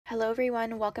Hello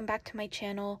everyone, welcome back to my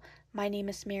channel. My name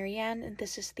is Marianne and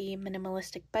this is the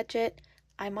Minimalistic Budget.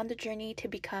 I'm on the journey to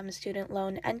become student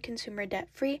loan and consumer debt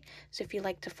free, so if you'd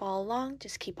like to follow along,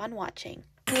 just keep on watching.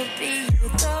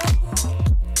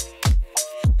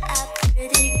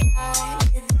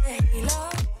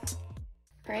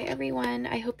 Alright everyone,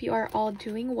 I hope you are all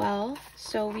doing well.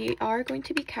 So we are going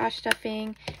to be cash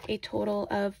stuffing a total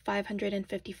of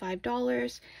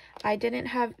 $555. I didn't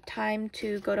have time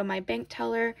to go to my bank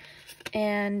teller,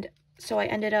 and so I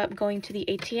ended up going to the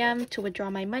ATM to withdraw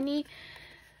my money,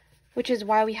 which is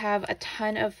why we have a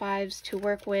ton of fives to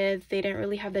work with. They didn't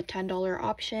really have the $10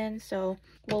 option, so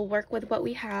we'll work with what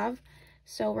we have.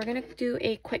 So we're going to do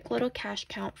a quick little cash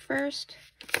count first.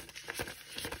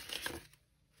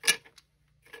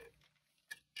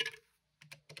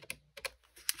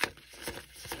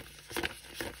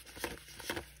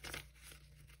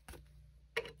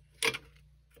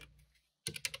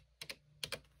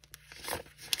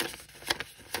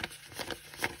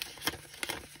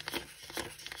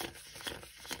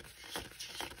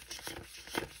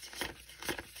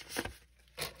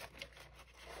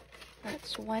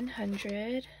 That's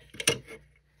 100.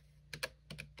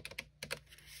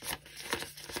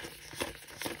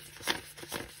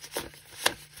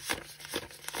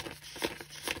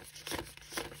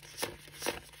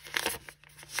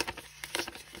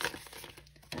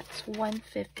 That's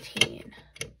 115.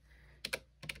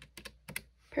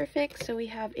 Perfect. So we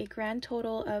have a grand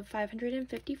total of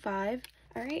 555.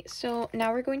 All right, so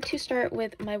now we're going to start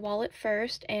with my wallet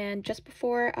first, and just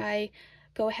before I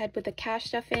go ahead with the cash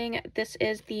stuffing, this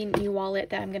is the new wallet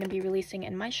that I'm going to be releasing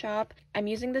in my shop. I'm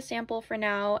using the sample for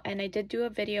now, and I did do a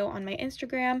video on my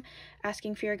Instagram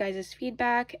asking for your guys'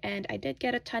 feedback, and I did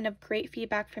get a ton of great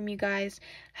feedback from you guys.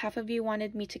 Half of you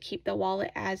wanted me to keep the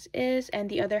wallet as is, and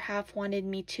the other half wanted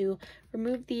me to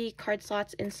remove the card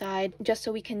slots inside just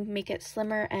so we can make it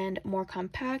slimmer and more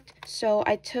compact. So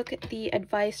I took the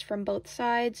advice from both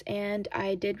sides and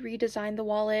I did redesign the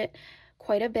wallet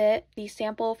quite a bit. The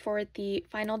sample for the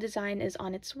final design is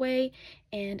on its way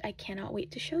and I cannot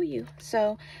wait to show you.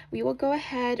 So we will go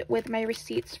ahead with my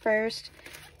receipts first.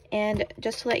 And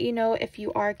just to let you know, if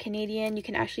you are Canadian, you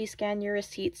can actually scan your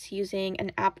receipts using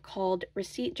an app called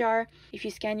Receipt Jar. If you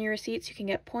scan your receipts, you can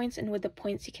get points, and with the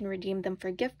points, you can redeem them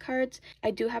for gift cards.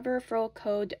 I do have a referral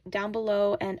code down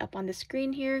below and up on the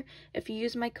screen here. If you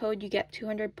use my code, you get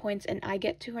 200 points and I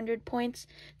get 200 points,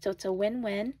 so it's a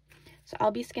win-win. So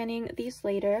I'll be scanning these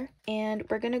later, and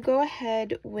we're gonna go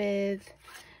ahead with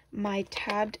my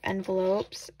tabbed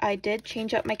envelopes. I did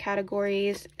change up my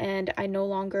categories and I no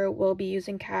longer will be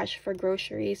using cash for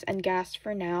groceries and gas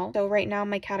for now. So right now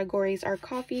my categories are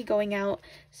coffee, going out,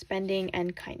 spending,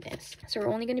 and kindness. So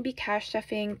we're only going to be cash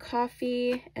stuffing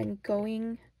coffee and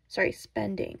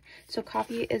spending. So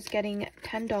coffee is getting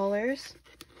 $10.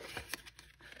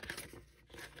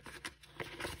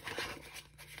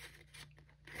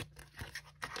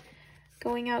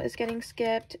 Going out is getting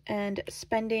skipped, and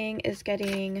spending is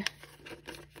getting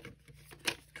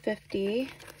 50.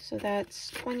 So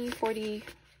that's 20,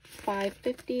 45,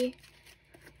 50.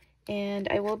 And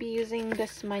I will be using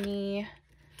this money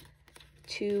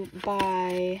to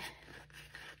buy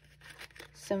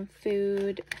some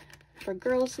food for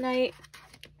girls' night.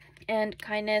 And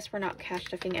kindness, we're not cash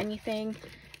stuffing anything.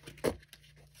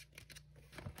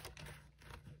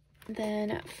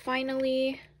 Then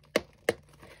finally,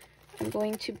 I'm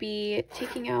going to be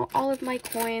taking out all of my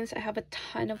coins. I have a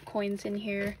ton of coins in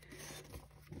here.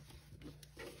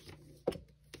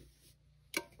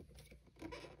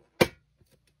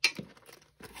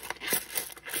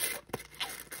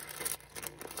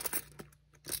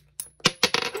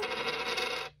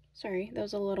 Sorry, that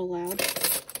was a little loud.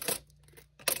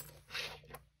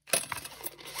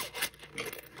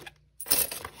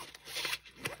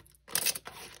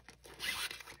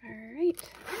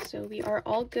 So we are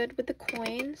all good with the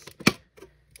coins.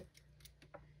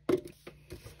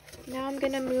 Now I'm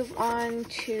going to move on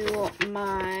to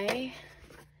my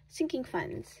sinking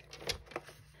funds.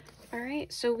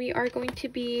 Alright, so we are going to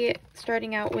be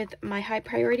starting out with my high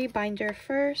priority binder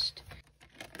first.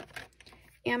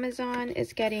 Amazon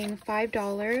is getting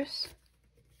 $5.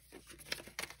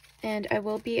 And I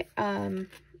will be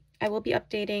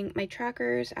updating my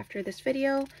trackers after this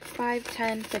video. 5,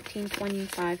 10, 15,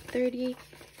 25, 30.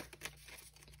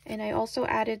 And I also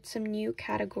added some new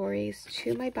categories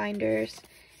to my binders,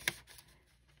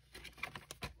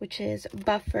 which is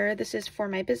buffer. This is for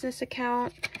my business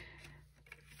account,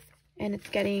 and it's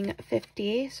getting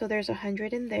 50, so there's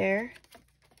 100 in there.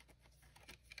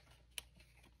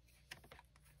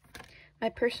 My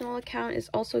personal account is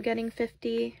also getting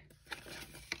 50.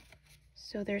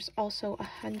 So there's also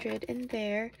 100 in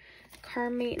there. Car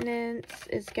maintenance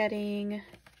is getting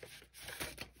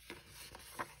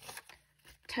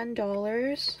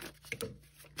 $10.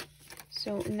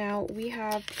 So now we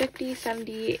have 50,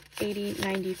 70, 80,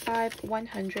 95,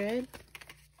 100.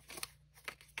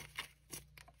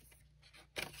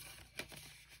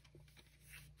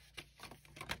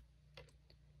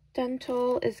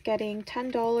 Dental is getting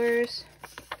 $10.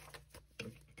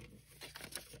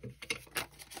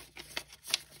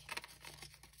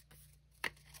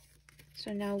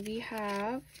 So now we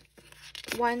have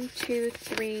 1, 2,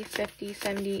 3, 50,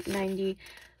 70, 90,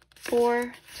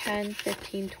 4, 10,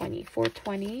 15, 20,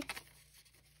 420.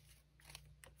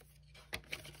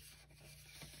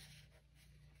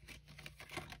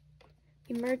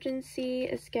 Emergency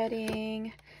is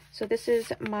getting, so this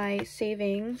is my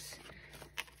savings.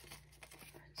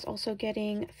 It's also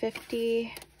getting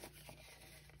 50.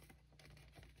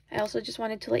 I also just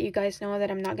wanted to let you guys know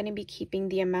that I'm not going to be keeping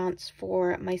the amounts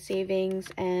for my savings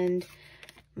and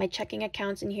my checking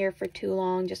accounts in here for too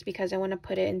long, just because I want to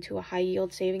put it into a high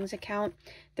yield savings account.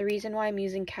 The reason why I'm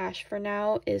using cash for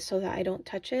now is so that I don't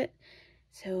touch it.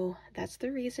 So that's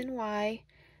the reason why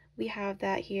we have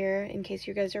that here, in case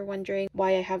you guys are wondering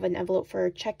why I have an envelope for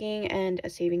checking and a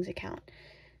savings account.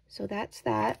 So that's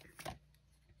that.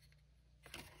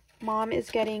 Mom is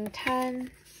getting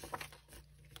 10.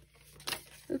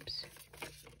 Oops.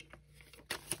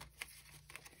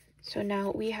 So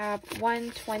now we have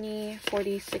 1, 20,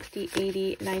 40, 60,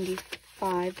 80,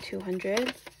 95,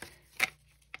 200.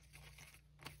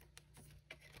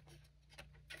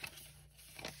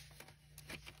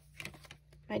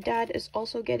 My dad is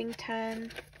also getting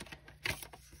 10.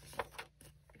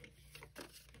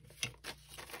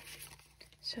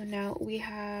 So now we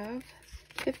have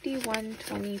 51,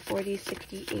 20, 40,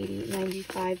 60, 80,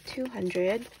 95,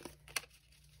 200.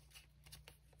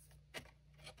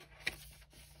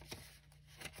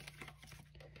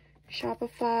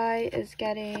 Shopify is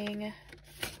getting,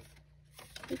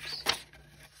 oops,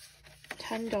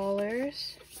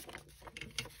 $10.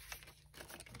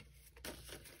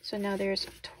 So now there's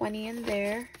 20 in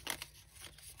there.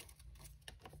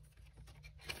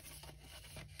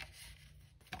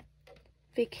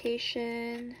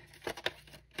 Vacation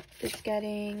is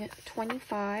getting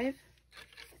 25.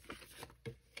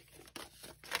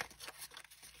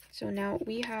 So now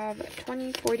we have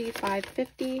 20, 45,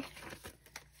 50.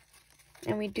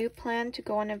 And we do plan to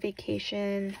go on a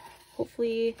vacation,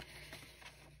 hopefully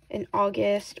in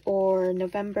August or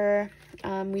November.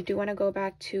 We do want to go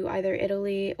back to either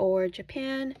Italy or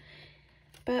Japan,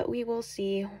 but we will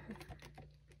see.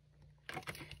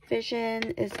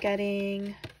 Vision is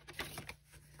getting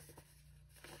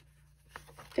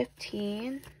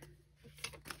 15.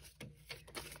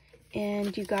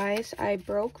 And you guys, I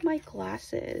broke my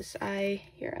glasses.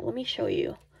 Here, let me show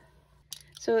you.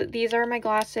 So these are my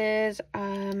glasses.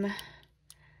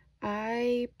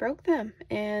 I broke them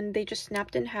and they just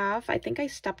snapped in half. I think I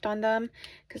stepped on them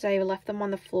because I left them on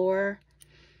the floor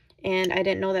and I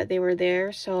didn't know that they were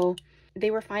there. So they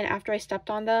were fine after I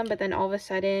stepped on them, but then all of a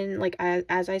sudden, like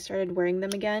as I started wearing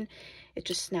them again, it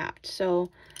just snapped. So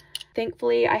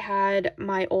thankfully I had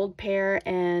my old pair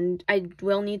and I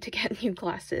will need to get new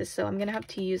glasses. So I'm gonna have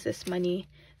to use this money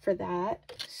for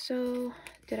that. So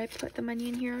did I put the money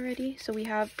in here already? So we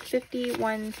have 50,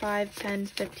 1, 5, 10,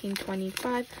 15,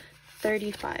 25,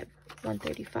 35,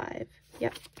 135.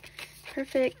 Yep,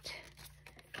 perfect.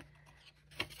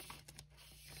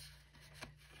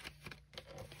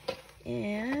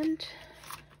 And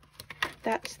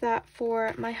that's that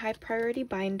for my high priority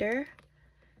binder.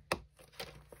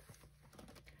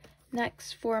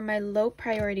 Next, for my low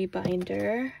priority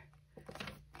binder,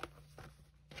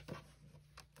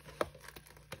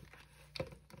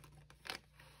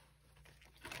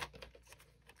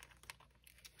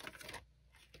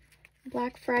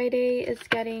 Black Friday is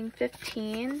getting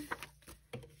 15.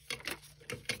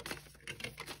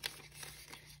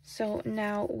 So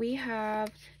now we have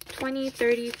 20,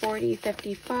 30, 40,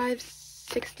 55,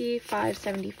 65,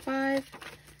 75.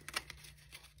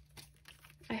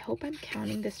 I hope I'm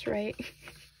counting this right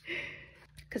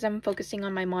because I'm focusing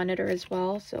on my monitor as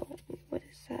well. So what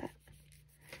is that?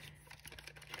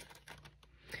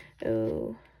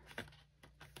 Oh,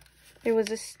 there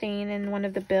was a stain in one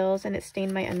of the bills and it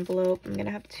stained my envelope. I'm gonna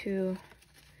have to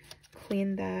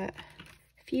clean that.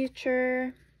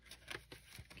 Future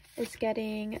is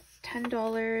getting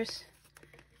 $10.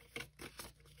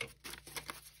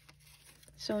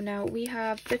 So now we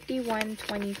have 51,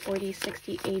 20, 40,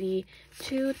 60, 80,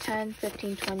 2, 10,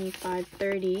 15, 25,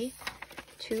 30,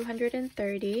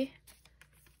 230.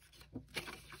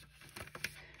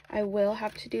 I will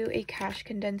have to do a cash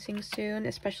condensing soon,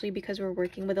 especially because we're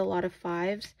working with a lot of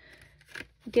 5s.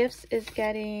 Gifts is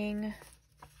getting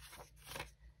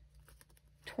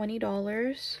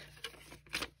 $20.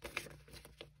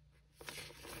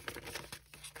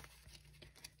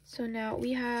 So now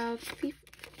we have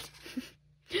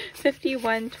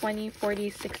 51, 20, 40,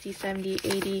 60, 70,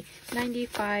 80,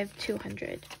 95,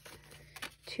 200.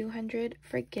 200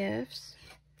 for gifts.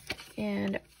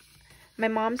 And my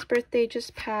mom's birthday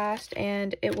just passed,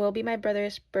 and it will be my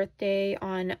brother's birthday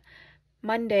on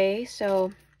Monday,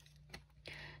 so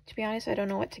to be honest, I don't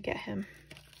know what to get him.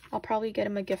 I'll probably get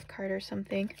him a gift card or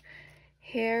something.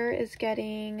 Hair is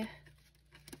getting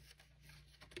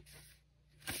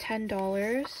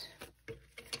 $10.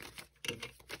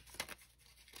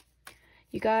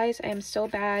 You guys, I am so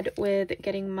bad with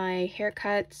getting my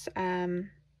haircuts.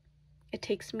 It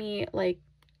takes me like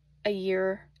a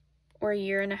year or a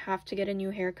year and a half to get a new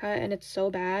haircut, and it's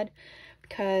so bad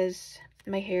because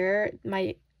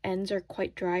my ends are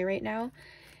quite dry right now,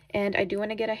 and I do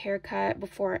want to get a haircut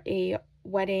before a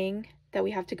wedding that we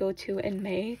have to go to in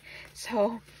May,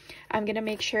 so I'm gonna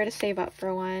make sure to save up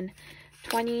for one.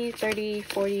 20, 30,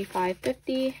 45,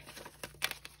 50,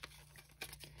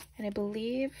 and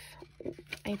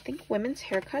I think women's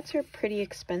haircuts are pretty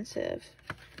expensive.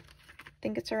 I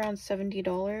think it's around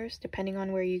 $70 depending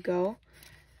on where you go.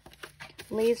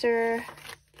 Laser,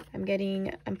 I'm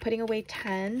putting away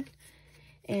 10,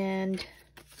 and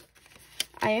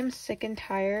I am sick and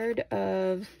tired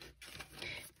of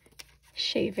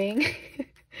shaving.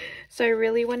 So I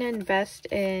really want to invest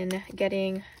in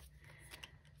getting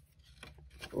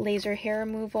laser hair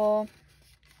removal.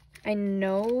 I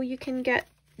know you can get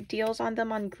deals on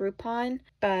them on Groupon,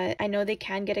 but I know they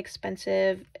can get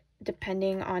expensive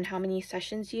depending on how many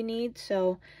sessions you need,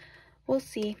 so we'll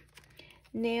see.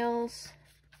 Nails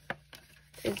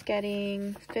is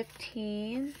getting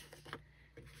 15.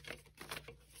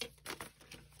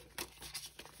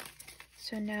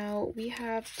 So now we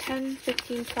have 10,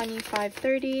 15, 25,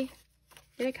 30.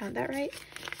 Did I count that right?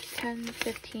 10,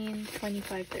 15,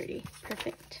 25, 30.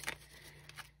 Perfect.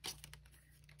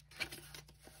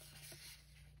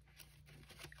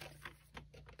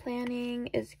 Planning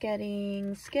is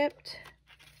getting skipped.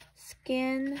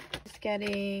 Skin is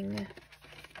getting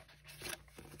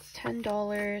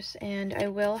 $10, and I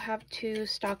will have to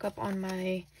stock up on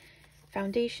my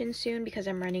foundation soon because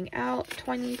I'm running out.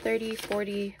 20, 30,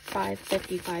 45,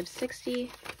 55,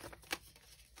 60.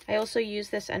 I also use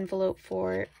this envelope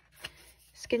for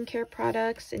skincare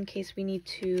products in case we need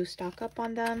to stock up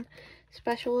on them.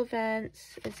 Special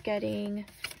events is getting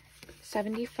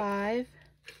 75.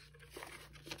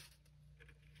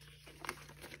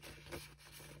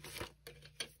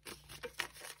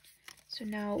 So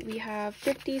now we have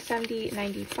 50, 70,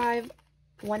 95,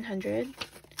 100.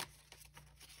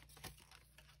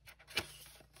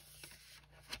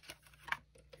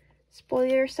 Spoil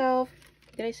yourself.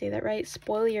 Did I say that right?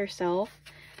 Spoil yourself.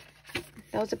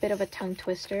 That was a bit of a tongue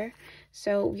twister.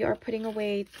 So we are putting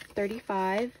away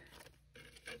 35.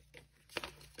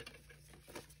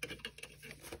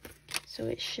 So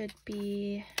it should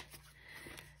be,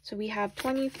 so we have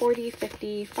 20, 40,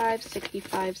 55,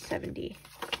 65, 70.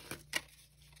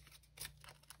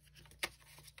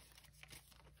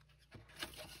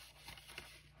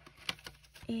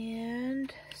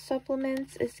 And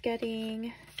supplements is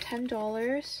getting $10.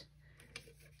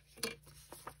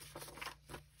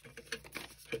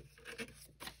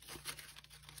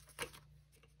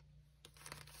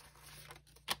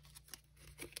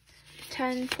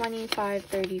 $10, 25,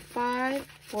 35,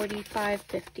 45,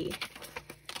 50.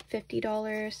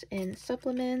 $50 in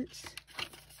supplements.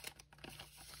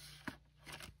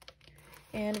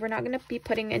 And we're not going to be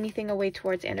putting anything away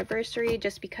towards anniversary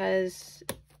just because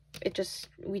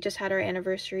we just had our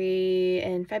anniversary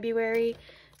in February,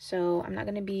 so I'm not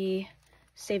going to be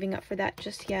saving up for that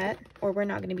just yet, or we're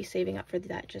not going to be saving up for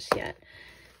that just yet.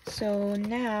 So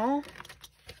now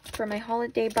for my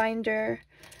holiday binder,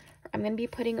 I'm going to be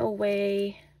putting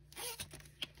away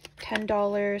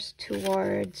 $10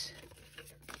 towards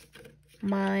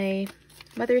my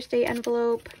Mother's Day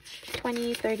envelope.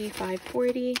 20, 35,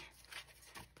 40.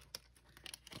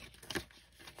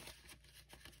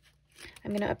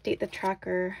 I'm going to update the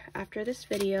tracker after this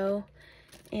video.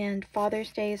 And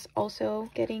Father's Day is also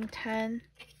getting 10.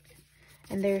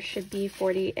 And there should be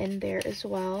 40 in there as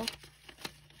well.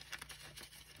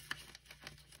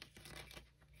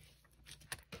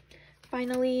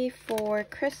 Finally, for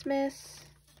Christmas,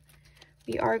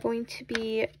 we are going to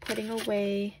be putting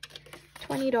away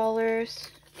 $20.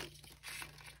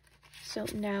 So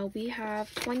now we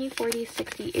have 20, 40,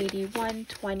 60, 80,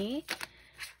 120.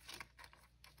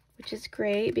 which is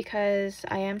great because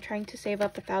I am trying to save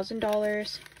up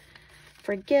 $1,000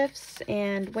 for gifts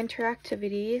and winter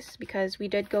activities because we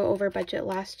did go over budget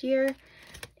last year.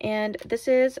 And this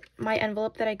is my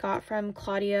envelope that I got from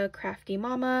Claudia Crafty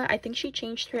Mama. I think she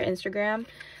changed her Instagram,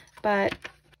 but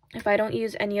if I don't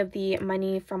use any of the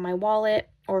money from my wallet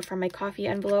or from my coffee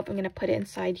envelope, I'm going to put it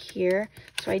inside here.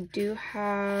 So I do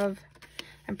have,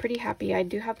 I'm pretty happy, I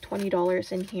do have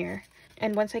 $20 in here.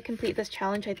 And once I complete this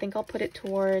challenge, I think I'll put it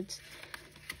towards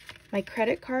my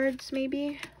credit cards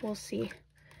maybe. We'll see.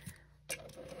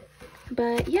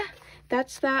 But yeah,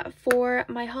 that's that for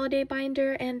my holiday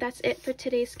binder, and that's it for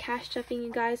today's cash stuffing,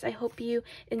 you guys. I hope you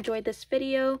enjoyed this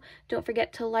video. Don't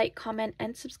forget to like, comment,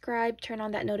 and subscribe. Turn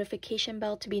on that notification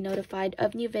bell to be notified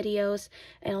of new videos,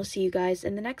 and I'll see you guys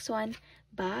in the next one.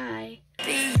 Bye.